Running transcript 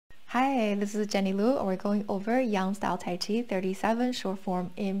Hi, this is Jenny Lu, and we're going over Yang Style Tai Chi 37 short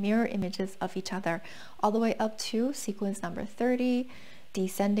form in mirror images of each other, all the way up to sequence number 30,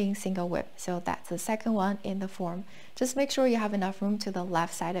 descending single whip. So that's the second one in the form. Just make sure you have enough room to the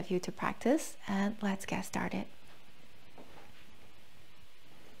left side of you to practice, and let's get started.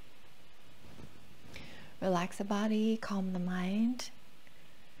 Relax the body, calm the mind.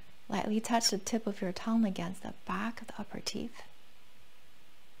 Lightly touch the tip of your tongue against the back of the upper teeth.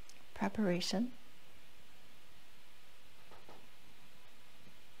 Preparation.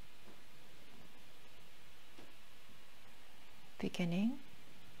 Beginning.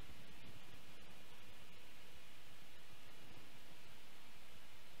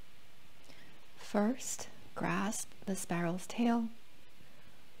 First, grasp the sparrow's tail,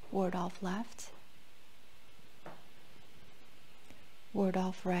 ward off left, ward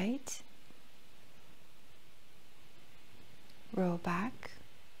off right, roll back,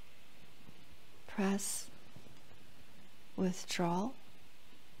 press, withdraw,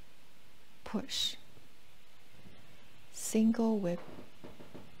 push, single whip,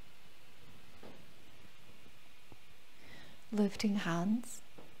 lifting hands,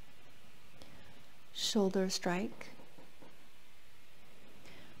 shoulder strike,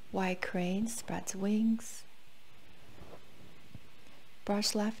 wide crane spreads wings,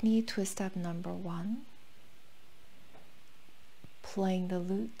 brush left knee, twist step number 1, playing the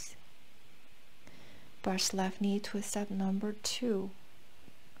lute, brush left knee, twist step number 2,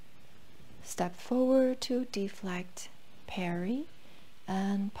 step forward to deflect, parry,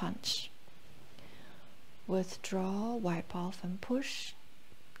 and punch, withdraw, wipe off and push,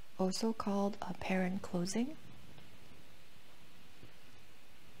 also called a parent closing,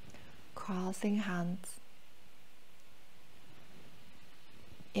 crossing hands,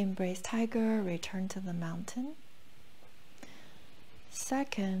 embrace tiger, return to the mountain.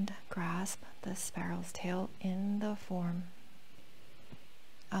 Second, grasp the sparrow's tail in the form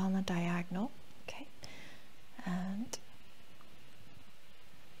on the diagonal, okay, and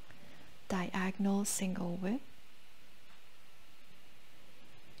diagonal single whip,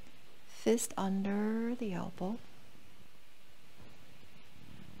 fist under the elbow,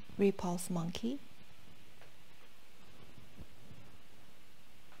 repulse monkey,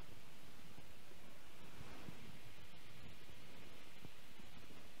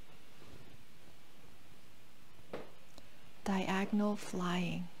 diagonal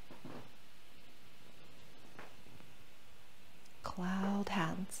flying, cloud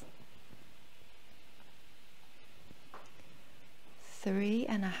hands,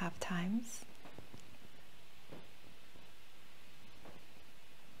 3.5 times,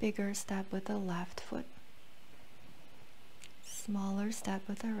 bigger step with the left foot, smaller step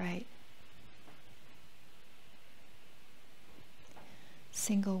with the right,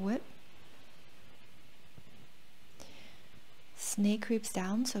 single whip, snake creeps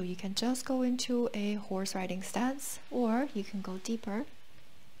down, so you can just go into a horse riding stance, or you can go deeper.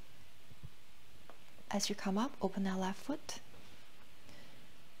 As you come up, open that left foot.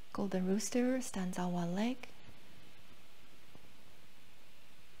 Golden rooster stands on one leg.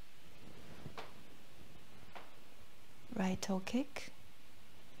 Right toe kick.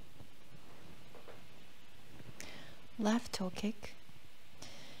 Left toe kick.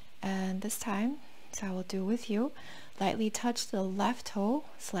 And this time, so I will do with you, lightly touch the left toe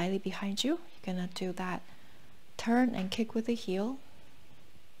slightly behind you. You're gonna do that turn and kick with the heel.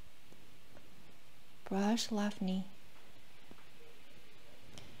 Brush left knee.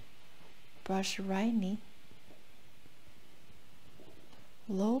 Brush right knee.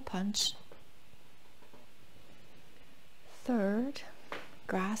 Low punch. Third,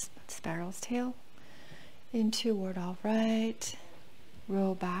 grasp sparrow's tail into ward off right,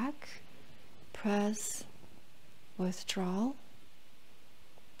 roll back, press, withdraw,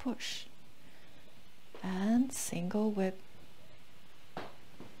 push, and single whip.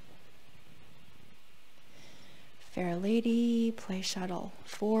 Fair lady, play shuttle,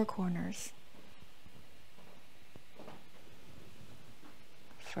 4 corners.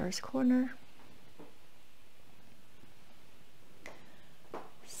 First corner,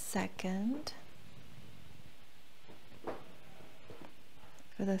 second.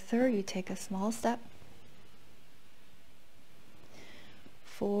 For the third, you take a small step.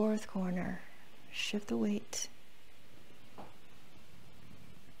 Fourth corner, shift the weight.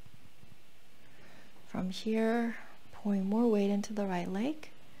 From here, pouring more weight into the right leg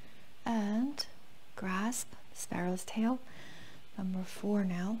and grasp sparrow's tail. Number 4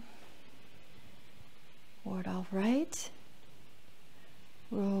 now. Ward off right,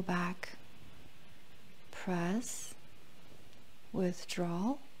 roll back, press,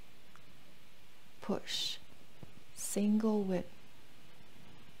 withdraw, push, single whip,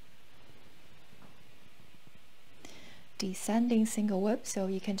 descending single whip, so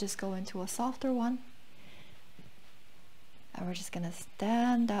you can just go into a softer one. And we're just gonna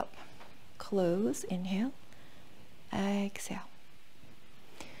stand up, close, inhale, exhale.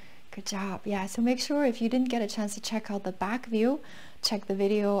 Good job. Yeah, so make sure if you didn't get a chance to check out the back view, check the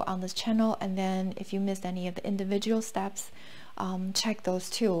video on this channel, and then if you missed any of the individual steps, check those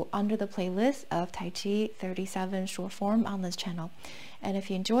too under the playlist of Tai Chi 37 short form on this channel. And if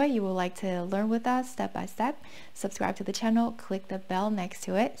you enjoy, you would like to learn with us step by step, subscribe to the channel, click the bell next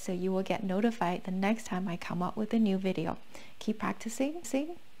to it so you will get notified the next time I come up with a new video. Keep practicing,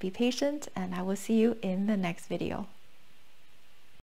 be patient, and I will see you in the next video.